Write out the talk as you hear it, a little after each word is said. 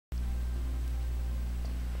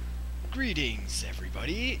Greetings,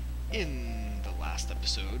 everybody! In the last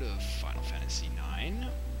episode of Final Fantasy IX,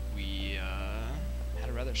 we had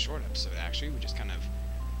a rather short episode, actually. We just kind of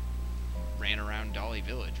ran around Dali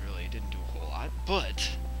Village, really. Didn't do a whole lot.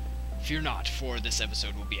 But, fear not, for this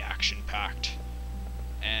episode will be action-packed.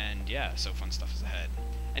 And, yeah, so fun stuff is ahead.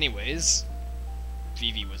 Anyways,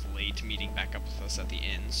 Vivi was late meeting back up with us at the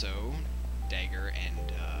inn, so Dagger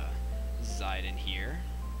and Zidane here.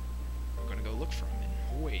 We're gonna go look for him.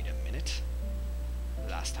 Wait a minute.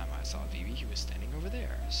 Last time I saw Vivi, he was standing over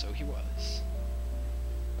there. So he was.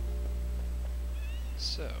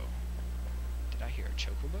 So, did I hear a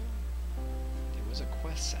chocobo? There was a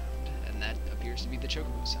quest sound, and that appears to be the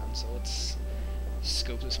chocobo sound, so let's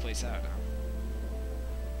scope this place out,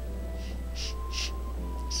 Is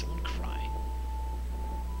someone crying?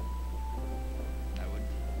 That would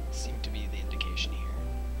seem to be the indication here.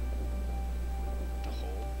 The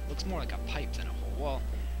hole looks more like a pipe than a hole. Well,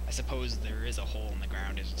 I suppose there is a hole in the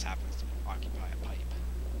ground, it just happens to occupy a pipe.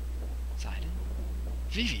 Zidane?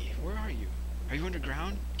 Vivi, where are you? Are you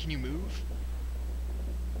underground? Can you move?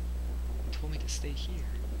 You told me to stay here.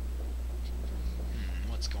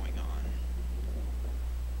 What's going on?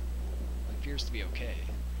 It appears to be okay.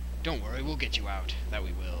 Don't worry, we'll get you out. That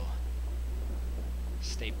we will.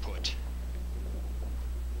 Stay put.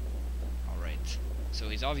 Alright. So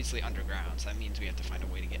he's obviously underground, so that means we have to find a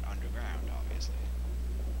way to get underground, obviously.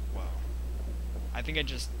 Whoa. I think I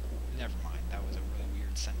just... Never mind, that was a really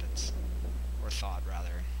weird sentence. Or thought,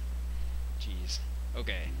 rather. Jeez.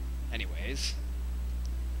 Okay. Anyways.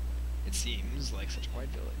 It seems like such a quiet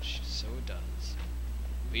village. So it does.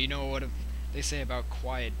 But you know what they say about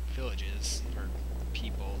quiet villages, or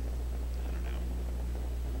people? I don't know.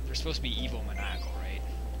 They're supposed to be evil maniacal, right?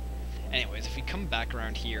 Anyways, if we come back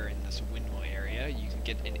around here in this windmill area, you can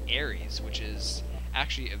get an Ares, which is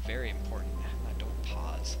actually a very important... Don't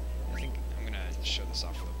pause. I think I'm gonna show this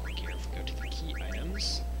off real quick here. If we go to the key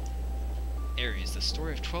items... Ares, the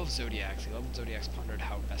story of 12 zodiacs. The 11 zodiacs pondered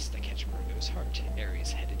how best to catch Virgo's heart.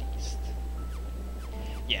 Ares headed east.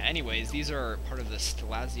 Yeah, anyways, these are part of the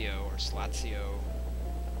Stelazio, or Slazio,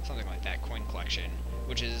 something like that, coin collection,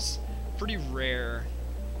 which is pretty rare,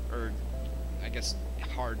 or I guess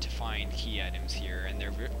hard to find key items here, and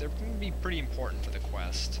they're going to be pretty important for the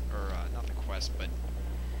quest, or not the quest, but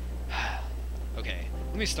okay,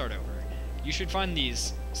 let me start over. You should find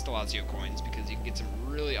these Stelazio coins because you can get some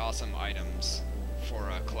really awesome items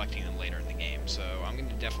for collecting them later in the game, so I'm going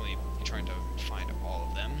to definitely be trying to find all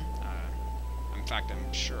of them. In fact,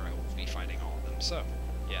 I'm sure I will be finding all of them, so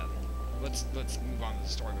yeah, let's move on to the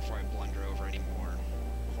story before I blunder over any more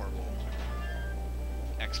horrible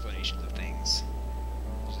explanations of things.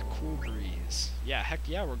 There's a cool breeze. Yeah, heck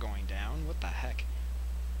yeah, we're going down. What the heck?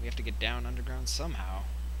 We have to get down underground somehow.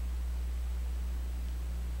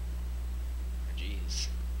 Oh, jeez.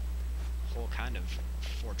 Whole kind of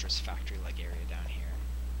fortress factory-like area down here.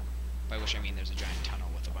 By which I mean there's a giant tunnel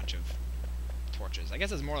with a bunch of torches. I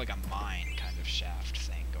guess it's more like a mine kind of shaft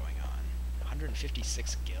thing going on.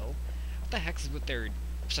 156 gil? What the heck is with their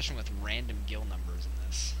obsession with random gil numbers in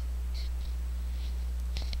this?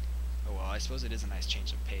 Oh well, I suppose it is a nice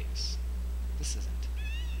change of pace. This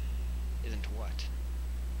isn't what?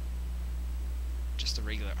 Just a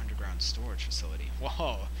regular underground storage facility.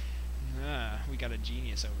 Whoa! We got a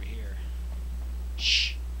genius over here.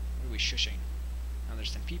 Shh! What are we shushing? Now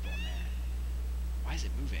there's some people in there. Why is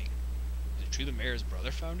it moving? Is it true the mayor's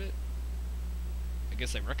brother found it? I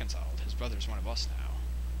guess they reconciled. His brother's one of us now.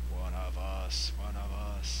 One of us. One of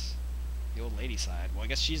us. The old lady side. Well, I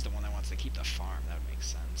guess she's the one that wants to keep the farm. That would make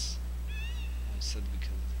sense. I said because...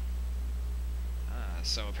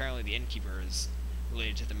 so apparently the innkeeper is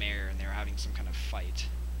related to the mayor and they're having some kind of fight.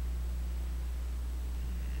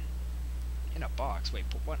 In a box? Wait,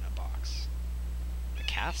 put what in a box? The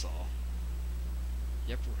castle?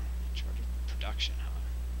 Yep, we're in charge of production, huh?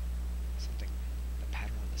 Something... the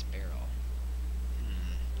pattern on this barrel.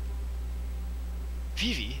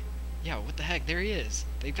 Vivi? Yeah, what the heck? There he is!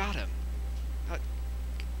 They've got him!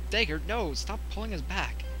 Dagger, no! Stop pulling us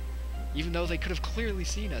back! Even though they could have clearly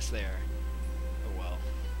seen us there. Oh well.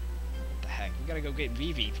 What the heck? We gotta go get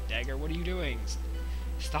Vivi. Dagger, what are you doing?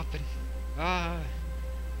 Stop it.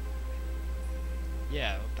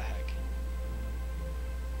 Yeah, what the heck?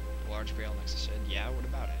 A large barrel next to the shed. Yeah, what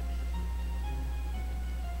about it?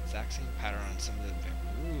 Exact same pattern on some of the...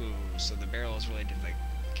 Ooh, so the barrel is related to the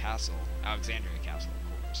castle. Alexandria Castle,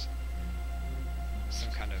 of course.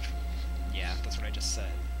 Some kind of... Yeah, that's what I just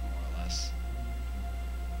said, more or less.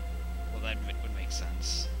 Well, that would make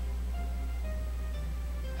sense.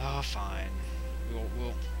 Oh, fine.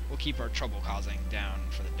 We'll keep our trouble causing down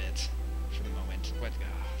for the bit, for the moment. What?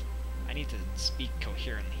 need to speak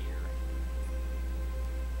coherently here.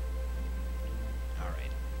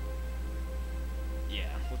 Alright. Yeah,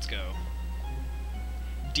 let's go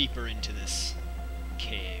deeper into this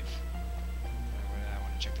cave. I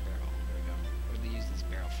want to check the barrel. There we go. What do they use this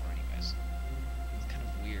barrel for anyways? It's kind of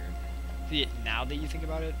weird. Now that you think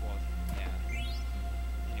about it, well, yeah.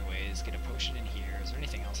 Anyways, get a potion in here. Is there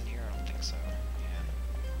anything else in here? I don't think so. Yeah.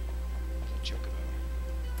 There's a chocobo.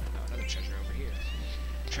 Oh, another treasure over here.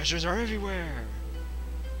 Treasures are everywhere!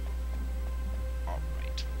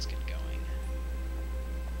 Alright, let's get going.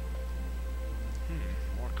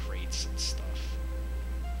 More crates and stuff.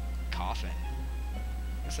 Coffin.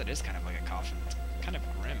 I guess that is kind of like a coffin. It's kind of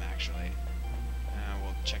grim, actually.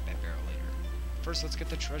 We'll check that barrel later. First, let's get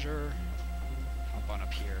the treasure. Hop on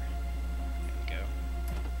up here. There we go.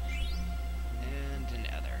 And an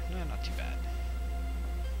ether. No, not too bad.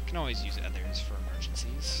 Can always use ethers for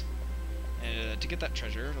emergencies. To get that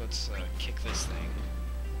treasure, let's kick this thing.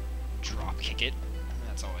 Drop kick it.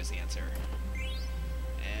 That's always the answer.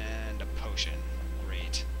 And a potion.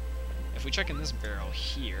 Great. If we check in this barrel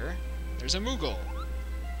here, there's a Moogle.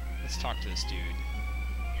 Let's talk to this dude.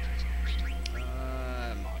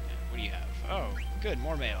 What do you have? Oh, good,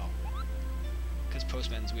 more mail. Because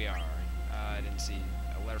postmen's we are. I didn't see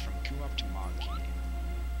a letter from Kumop to Monkey.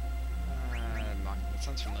 It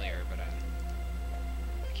sounds familiar, but I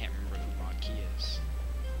can't remember who Monkey is.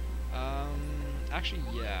 Actually,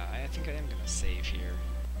 yeah, I think I am gonna save here.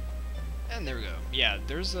 And there we go. Yeah,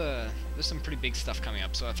 there's some pretty big stuff coming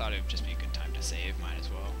up, so I thought it would just be a good time to save. Might as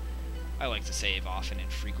well. I like to save often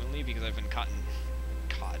and frequently because I've been caught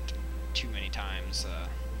too many times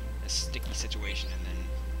in a sticky situation and then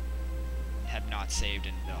have not saved,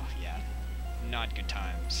 and oh yeah, not good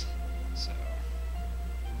times. So,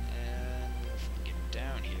 and if we get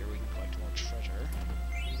down here, we can collect more treasure.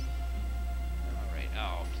 All right.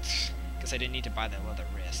 Oh, guess I didn't need to buy that leather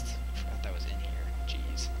wrist. I forgot that was in here.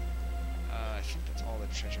 Jeez. I think that's all the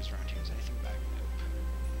treasures around here. Is anything back?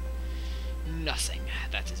 Nope. Nothing.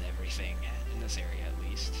 That is everything in this area, at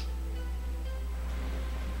least.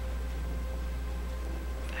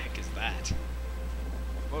 What the heck is that?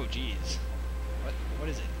 Whoa, jeez. What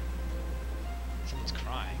is it? Someone's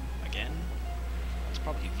crying. Again? It's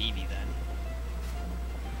probably Vivi then.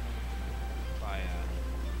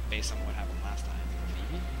 Based on what happened last time.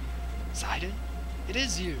 Vivi? Sidon? It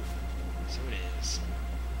is you! So it is.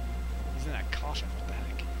 He's in that coffin, what the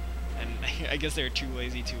heck? And I guess they were too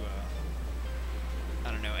lazy to,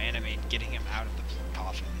 I don't know, animate getting him out of the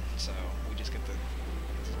coffin, so we just get the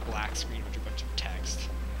black screen with a bunch of text.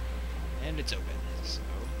 And it's open, so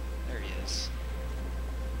there he is.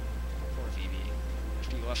 Poor Vivi.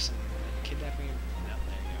 After you left some kidnapping, no,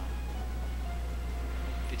 there you go.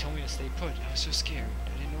 They told me to stay put. I was so scared.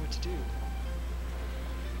 I didn't know what to do.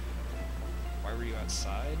 Why were you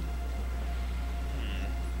outside?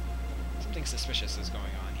 Something suspicious is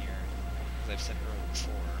going on here, as I've said earlier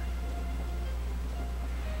before.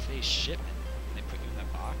 Today's shipment, and they put you in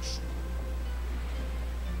that box?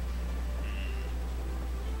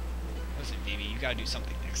 Listen, Vivi, you gotta do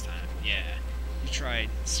something next time. Yeah, you tried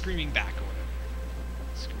screaming back or whatever.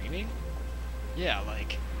 Screaming? Yeah,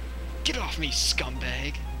 like, get off me,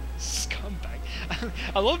 scumbag! Scumbag.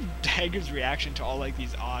 I love Dagger's reaction to all, like,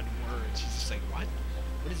 these odd words. She's just like, what?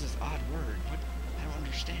 What is this odd word? What? I don't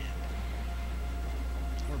understand.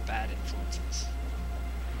 More bad influences.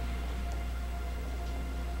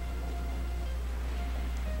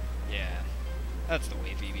 Yeah, that's the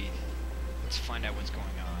way, Vivi. Let's find out what's going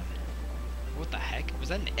on. What the heck? Was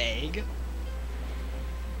that an egg?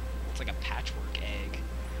 It's like a patchwork egg.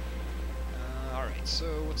 Alright, so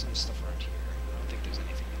what's some stuff around here? I don't think there's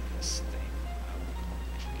anything in this thing.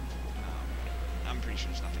 I'm pretty sure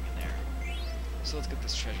there's nothing in there. So let's get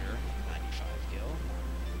this treasure. 95 gil.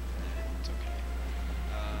 It's okay.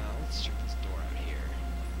 Let's check this door out here.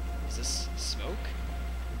 Is this smoke?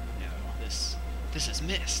 No, this is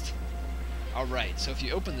mist. Alright, so if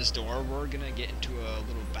you open this door, we're gonna get into a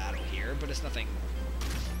little battle here, but it's nothing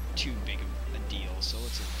too big of a deal, so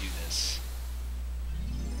let's just do this.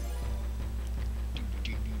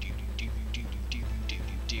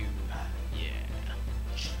 Yeah.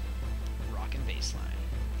 Rockin' bassline.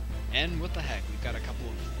 And what the heck, we've got a couple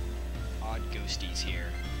of odd ghosties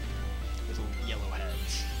here with little yellow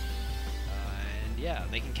heads. And yeah,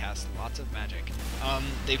 they can cast lots of magic.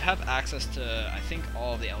 They have access to, I think,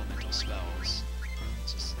 all the elemental spells.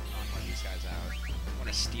 Let's just knock these guys out. I want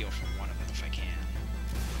to steal from one of them if I can.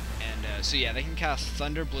 And so yeah, they can cast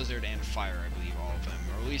Thunder, Blizzard, and Fire, I believe, all of them.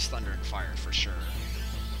 Or at least Thunder and Fire for sure.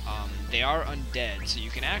 They are undead, so you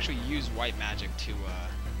can actually use white magic to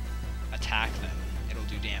attack them it'll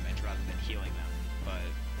do damage rather than healing them. But,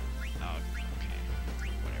 oh, okay,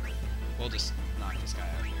 whatever. We'll just knock this guy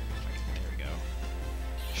out here. If I can, there we go.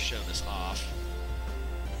 Show this off.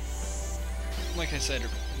 Like I said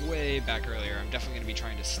way back earlier, I'm definitely going to be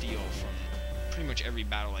trying to steal from pretty much every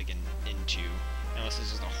battle I get into, unless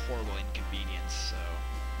it's just a horrible inconvenience, so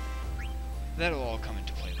that'll all come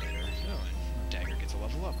into play later. Oh, and Dagger gets a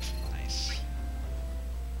level up. Nice.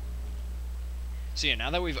 So yeah,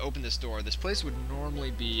 now that we've opened this door, this place would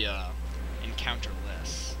normally be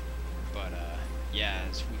encounterless, but yeah,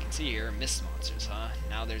 as we can see here, mist monsters, huh?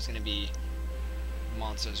 Now there's going to be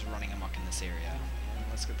monsters running amok in this area. And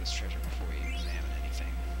let's get this treasure before we examine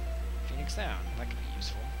anything. Phoenix down, that could be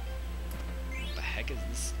useful. What the heck is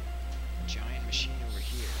this giant machine over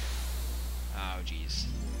here? Oh, jeez.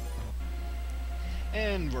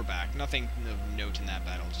 And we're back. Nothing of note in that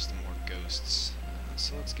battle, just more ghosts.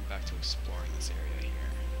 So let's get back to exploring this area here.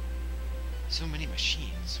 So many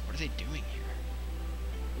machines. What are they doing here?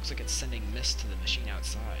 Looks like it's sending mist to the machine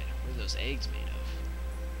outside. What are those eggs made of?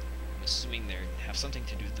 I'm assuming they have something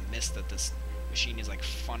to do with the mist that this machine is like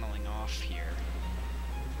funneling off here.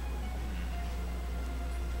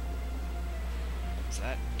 Is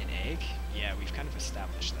that an egg? Yeah, we've kind of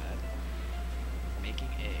established that. Making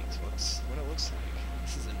eggs. What's what it looks like?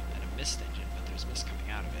 This is a mist engine, but there's mist coming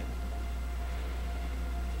out of it.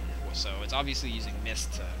 Well, so it's obviously using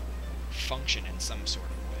mist to function in some sort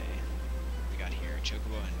of way. We got here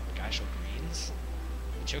Chocobo and Geishel Greens.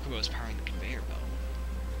 The Chocobo is powering the conveyor belt.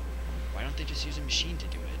 Why don't they just use a machine to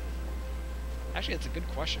do it? Actually, that's a good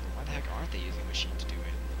question. Why the heck aren't they using a machine to do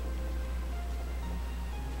it?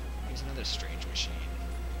 Here's another strange machine.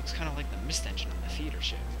 Looks kind of like the mist engine on the theater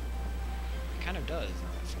ship. It kind of does,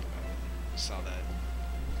 now that I think about it. Saw that.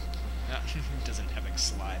 It doesn't have a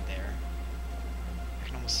slide there. I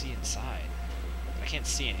can almost see inside. But I can't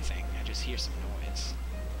see anything. I just hear some noise.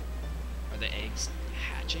 Are the eggs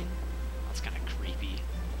hatching? That's kind of creepy.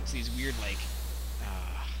 It's these weird, like...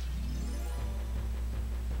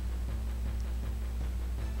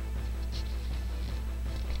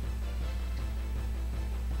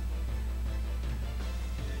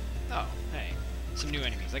 Oh, hey. Some new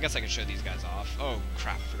enemies. I guess I could show these guys off. Oh,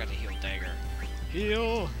 crap. Forgot to heal Dagger.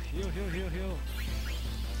 Heal! Heal, heal, heal, heal.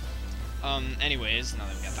 Anyways, now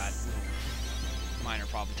that we got that minor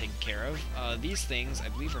problem taken care of, these things, I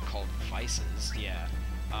believe, are called vices. Yeah.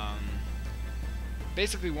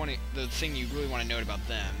 Basically, the thing you really want to note about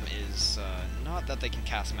them is not that they can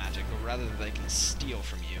cast magic, but rather that they can steal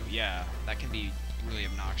from you. Yeah, that can be really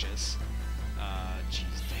obnoxious.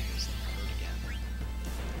 Jeez, Dagger's hurt again.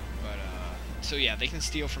 But, so yeah, they can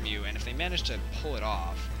steal from you, and if they manage to pull it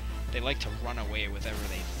off, they like to run away with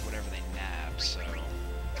whatever they nab, so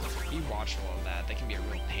be watchful of that. They can be a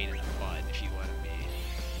real pain in the butt if you let them be.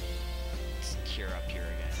 Let's cure up here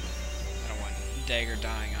again. I don't want Dagger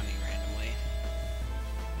dying on me randomly.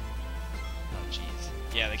 Oh,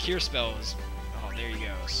 jeez. Yeah, the cure spell is... Oh, there you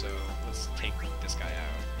go. So, let's take this guy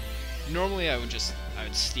out. Normally, I would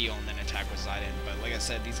steal and then attack with Zidane, but like I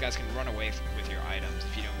said, these guys can run away with your items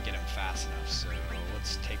if you don't get them fast enough, so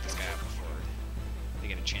let's take this guy out before they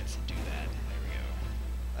get a chance to do that. There we go.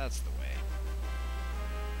 That's the way.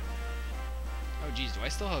 Oh geez, do I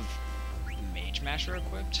still have the Mage Masher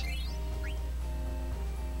equipped?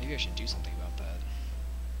 Maybe I should do something about that.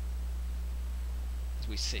 As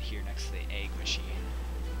we sit here next to the egg machine.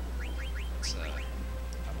 Let's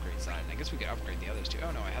upgrade Zidane. I guess we could upgrade the others too. Oh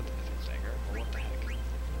no, I have the Mythical Dagger. Well, what the heck.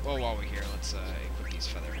 Well, while we're here, let's equip these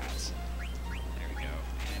feather hats. There we go.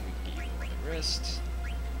 And we can get you the leather wrist.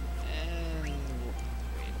 And...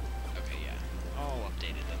 wait. Okay, yeah. All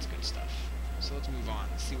updated. That's good stuff. So let's move on.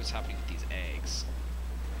 Let's see what's happening with these eggs.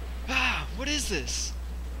 Ah! What is this?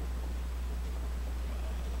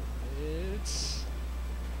 It's...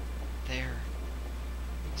 there.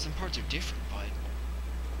 Some parts are different, but...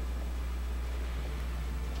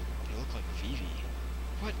 they look like Vivi.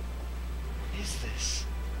 What is this?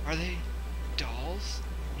 Are they dolls?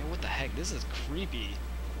 You know, what the heck? This is creepy.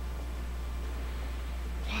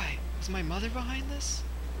 Why? Is my mother behind this?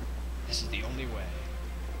 This is the only way.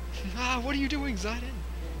 Ah, what are you doing, Zidane?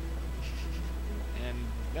 And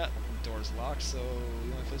that door's locked, so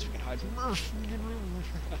the only place we can hide from Murph.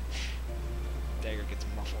 Dagger gets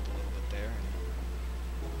muffled a little bit there.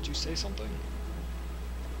 Did you say something?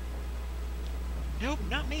 Nope,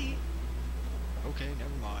 not me. Okay,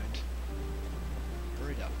 never mind.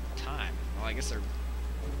 Hurry up. Time. Well, I guess they're...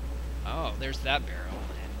 oh, there's that barrel,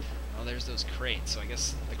 and... oh, there's those crates, so I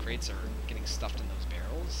guess the crates are getting stuffed in those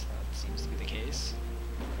barrels. That seems to be the case.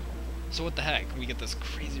 So what the heck? We get this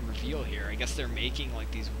crazy reveal here. I guess they're making,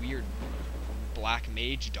 like, these weird black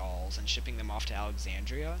mage dolls and shipping them off to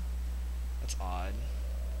Alexandria? That's odd.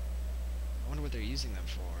 I wonder what they're using them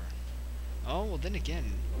for. Oh, well then again,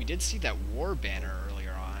 we did see that war banner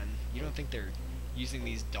earlier on. You don't think they're using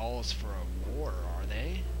these dolls for a war, are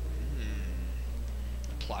they?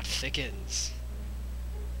 The plot thickens.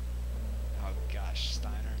 Oh gosh,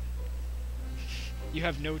 Steiner. You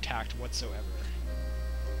have no tact whatsoever.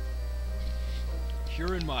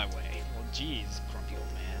 You're in my way. Well, geez, grumpy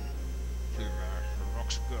old man.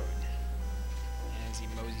 Looks good. As he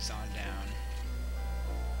moseys on down.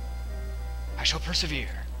 I shall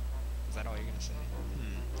persevere. Is that all you're gonna say?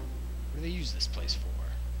 What do they use this place for?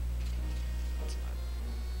 That's not...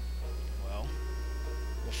 Well,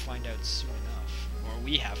 we'll find out soon enough. Or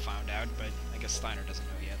we have found out, but I guess Steiner doesn't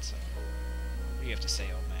know yet, so... What do you have to say,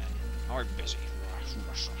 old man? I'm busy.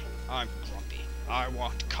 I'm grumpy. I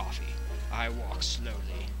want coffee. I walk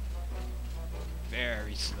slowly.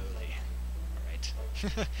 Very slowly.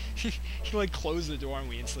 Alright. He like closed the door and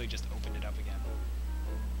we instantly just opened it up again.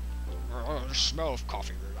 The smell of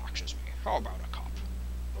coffee relaxes me. How about a cup?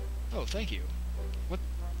 Oh, thank you. What?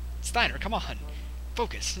 Steiner, come on.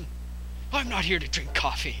 Focus. I'm not here to drink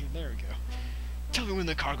coffee. There we go. Tell me when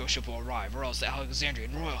the cargo ship will arrive, or else the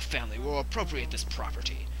Alexandrian royal family will appropriate this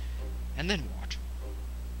property. And then what?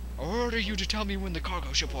 I order you to tell me when the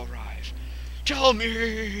cargo ship will arrive. Tell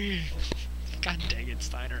me! God dang it,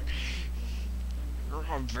 Steiner. You're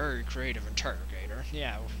a very creative interrogator.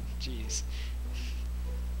 Yeah, jeez.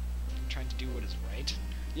 Trying to do what is right.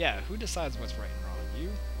 Yeah, who decides what's right and wrong? You?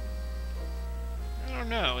 I don't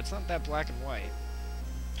know, it's not that black and white.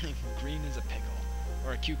 Green is a pickle.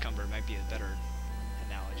 Or a cucumber might be a better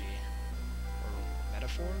analogy. Or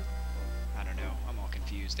metaphor? I don't know, I'm all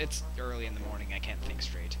confused. It's early in the morning, I can't think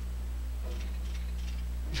straight.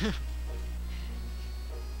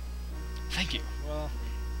 Thank you. Well,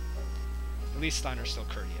 at least Steiner's still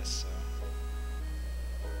courteous, so...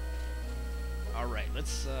 Alright,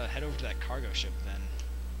 let's head over to that cargo ship then.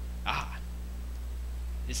 Ah!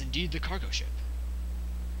 It is indeed the cargo ship.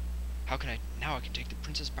 How can I... Now I can take the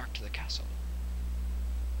princess back to the castle.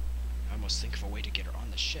 I must think of a way to get her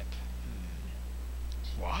on the ship.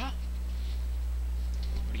 What?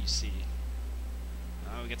 What do you see?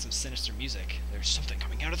 Oh, we get some sinister music. There's something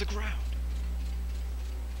coming out of the ground.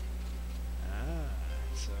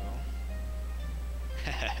 So...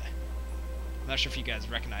 I'm not sure if you guys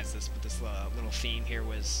recognize this, but this little theme here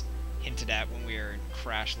was hinted at when we were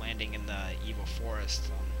crash landing in the evil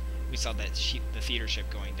forest. We saw that the theater ship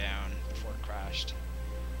going down before it crashed.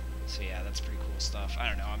 So yeah, that's pretty cool stuff. I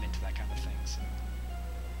don't know, I'm into that kind of thing, so...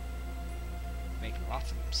 Making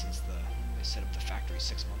lots of them since they set up the factory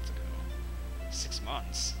 6 months ago. 6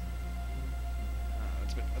 months?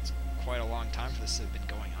 That's quite a long time for this to have been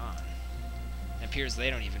going on. It appears they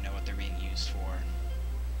don't even know what they're being used for.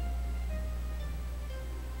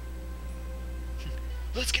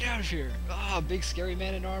 Let's get out of here! Ah, big scary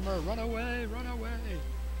man in armor, run away, run away!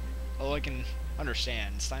 Although I can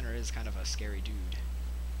understand, Steiner is kind of a scary dude.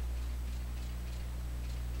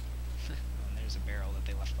 And there's a barrel that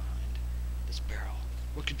they left behind. This barrel,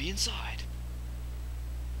 what could be inside?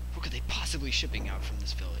 What could they possibly be shipping out from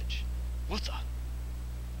this village? What the?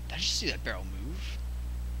 Did I just see that barrel move?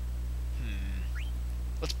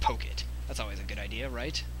 Let's poke it. That's always a good idea,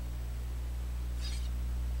 right?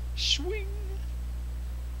 Swing!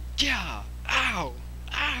 Yeah! Ow!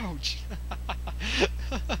 Ouch!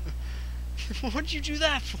 What'd you do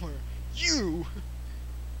that for? You!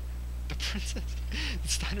 The princess...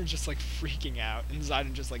 Steiner's just like freaking out, and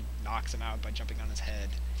Zidane just like knocks him out by jumping on his head.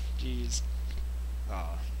 Jeez.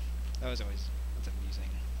 Oh, that was always... That's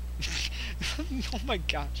amusing. Oh my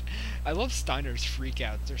gosh. I love Steiner's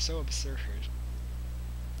freakouts. They're so absurd.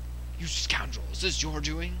 You scoundrel, is this your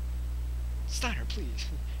doing? Steiner, please.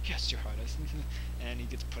 Yes, Your Highness. And he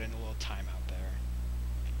gets put in a little timeout there.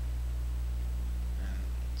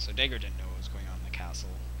 So Dagger didn't know what was going on in the castle.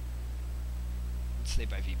 Let's stay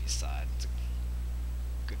by Vivi's side. It's a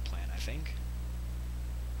good plan, I think.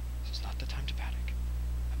 This is not the time to panic.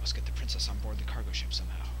 I must get the princess on board the cargo ship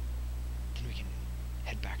somehow. Then we can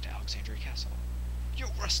head back to Alexandria Castle. Yo,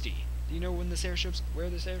 Rusty! Do you know when where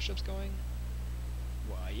this airship's going?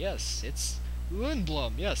 Why, yes, it's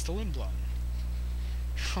Lindblom. Yes, to Lindblom.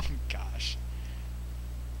 Oh, gosh.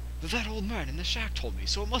 That old man in the shack told me,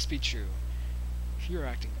 so it must be true. You're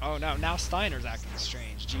acting... Oh, now Steiner's acting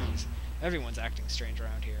strange. Jeez. Everyone's acting strange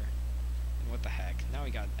around here. And what the heck? Now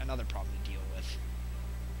we got another problem to deal with.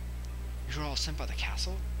 You're all sent by the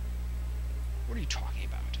castle? What are you talking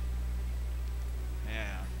about?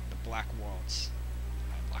 Yeah, the Black Waltz.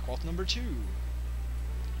 Black Waltz number 2.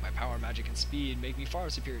 My power, magic, and speed make me far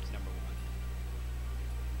superior to number 1.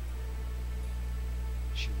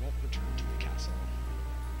 She won't return to the castle.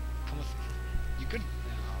 Come with me. You could...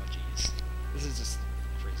 Oh, jeez. This is just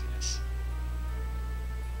craziness.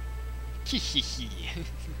 Hehehe.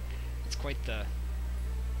 It's quite the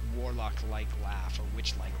warlock-like laugh, or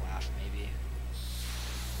witch-like laugh, maybe.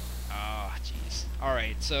 Oh, jeez.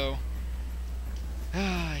 Alright, so...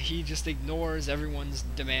 he just ignores everyone's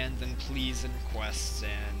demands and pleas and requests,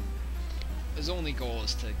 and his only goal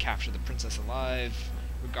is to capture the princess alive,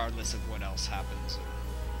 regardless of what else happens, or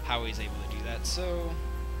how he's able to do that, so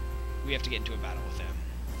we have to get into a battle with him.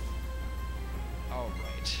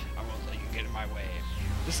 Alright, I won't let you get in my way.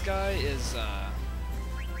 This guy is,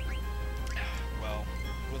 well,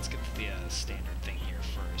 let's get the standard thing here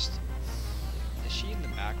first. Is she in the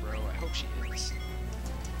back row? I hope she is.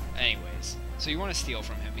 Anyways, so you want to steal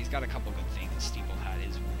from him. He's got a couple good things. Steeple Hat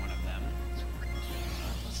is one of them.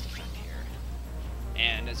 Let's defend here.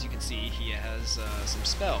 And as you can see, he has some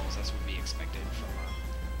spells. That's what we expected from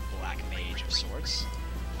a black mage of sorts.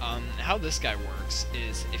 How this guy works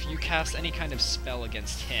is if you cast any kind of spell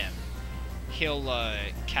against him, he'll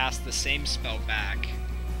cast the same spell back,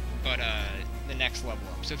 but the next level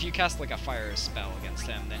up. So if you cast like a fire spell against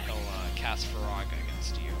him, then he'll cast Faraga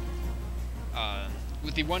against you.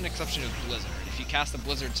 With the one exception of Blizzard. If you cast a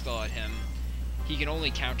Blizzard spell at him, he can only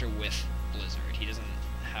counter with Blizzard. He doesn't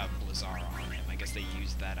have Blizzard on him. I guess they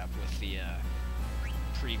used that up with the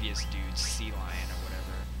previous dude's Sea Lion or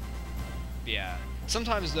whatever. But yeah.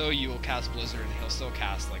 Sometimes, though, you will cast Blizzard and he'll still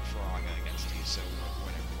cast, like, Faraga against you, so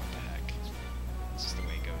whatever, what the heck. It's just the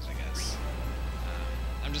way it goes, I guess.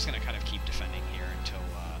 I'm just gonna kind of keep defending here until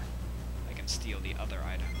I can steal the other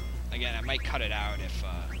item. Again, I might cut it out if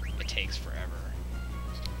it takes forever.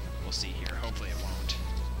 We'll see here. Hopefully it won't.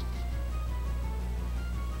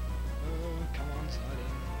 Oh, come on, sliding.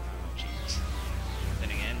 Oh, jeez.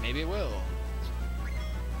 Then again, maybe it will.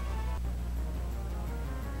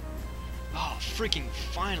 Oh, freaking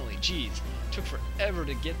finally, jeez. Took forever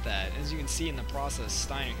to get that. As you can see in the process,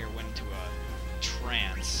 Steiner here went into a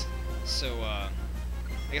trance. So, I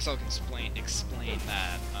guess I'll explain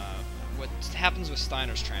that. What happens with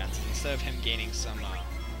Steiner's trance is instead of him gaining some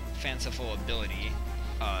fanciful ability,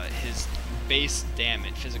 his base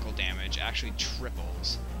damage, physical damage, actually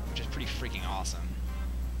triples, which is pretty freaking awesome.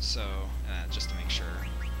 So, just to make sure.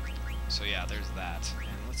 So yeah, there's that.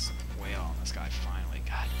 And let's wail on this guy finally.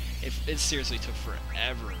 God, it seriously took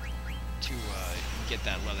forever to get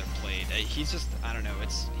that leather plate. He's just, I don't know,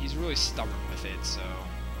 he's really stubborn with it, so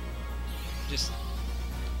just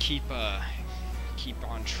keep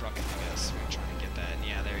on trucking, I guess. We're trying to get that, and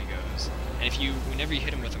yeah, there he goes. And whenever you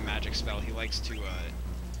hit him with a magic spell, he likes to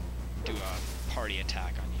do a party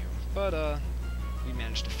attack on you. But we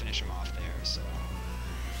managed to finish him off there, so,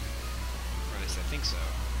 or at least I think so.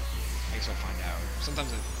 I guess we'll find out.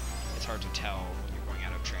 Sometimes it's hard to tell when you're going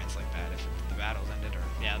out of trance like that if the battle's ended or...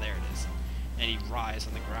 Yeah, there it is. And he writhes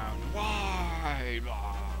on the ground. Why?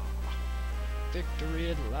 Victory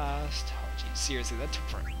at last. Oh, geez. Seriously, that took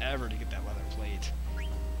forever to get that leather plate.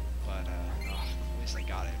 But, at least I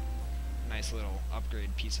got it. Nice little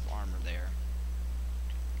upgrade piece of armor there.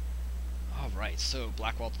 Alright, so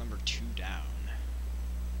Black Waltz number 2 down.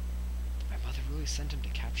 Did my mother really send him to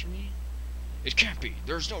capture me? It can't be.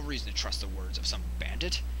 There's no reason to trust the words of some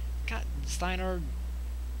bandit. God, Steiner...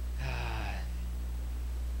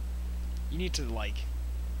 you need to, like,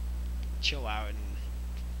 chill out and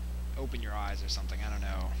open your eyes or something. I don't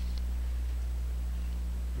know.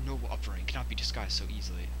 Your noble upbringing cannot be disguised so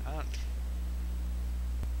easily.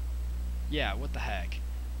 Yeah, what the heck.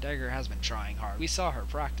 Dagger has been trying hard. We saw her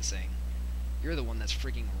practicing. You're the one that's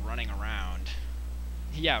freaking running around.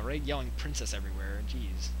 Yeah, right? Yelling princess everywhere.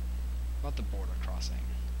 Jeez. About the border crossing.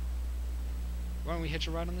 Why don't we hitch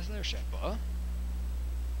a ride on this airship, huh?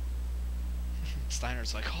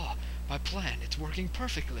 Steiner's like, oh, my plan, it's working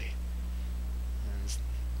perfectly. And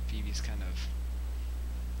Phoebe's kind of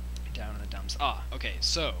down in the dumps. Ah, okay,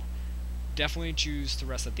 so definitely choose to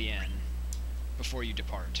rest at the inn before you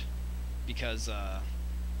depart. Because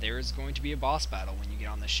there is going to be a boss battle when you get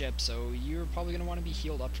on the ship, so you're probably going to want to be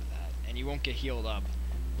healed up for that. And you won't get healed up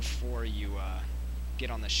before you get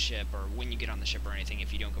on the ship, or when you get on the ship or anything,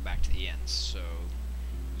 if you don't go back to the inn. So,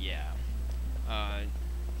 yeah.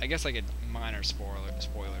 I guess like a minor spoilers.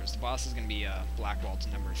 The boss is going to be Black Waltz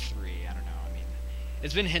number 3. I don't know. I mean,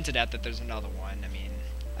 it's been hinted at that there's another one. I mean,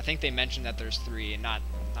 I think they mentioned that there's 3, and not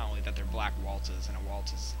only that they're Black Waltzes, and a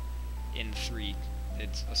waltz is in 3.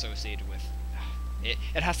 It's associated with...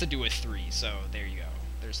 It has to do with 3, so there you go.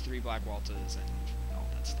 There's 3 Black Waltzes and all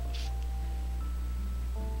that stuff.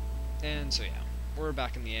 And so, yeah. We're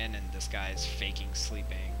back in the inn, and this guy's faking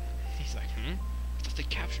sleeping. He's like, I thought they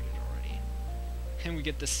captured it already. And we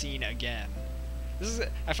get this scene again.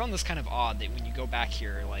 I found this kind of odd that when you go back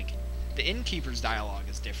here, like, the innkeeper's dialogue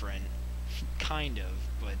is different, kind of,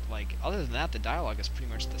 but, like, other than that, the dialogue is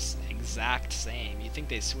pretty much the exact same. You'd think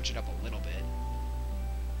they'd switch it up a little bit.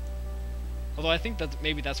 Although I think that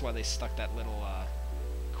maybe that's why they stuck that little,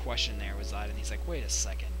 question there, was that, and he's like, wait a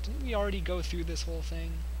second, didn't we already go through this whole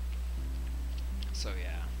thing? So,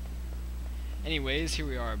 yeah. Anyways, here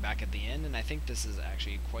we are back at the end, and I think this is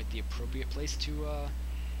actually quite the appropriate place to,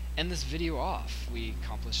 end this video off. We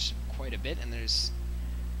accomplished quite a bit, and there's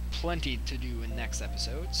plenty to do in next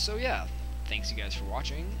episode. So yeah, thanks you guys for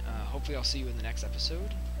watching. Hopefully I'll see you in the next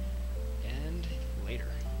episode, and later.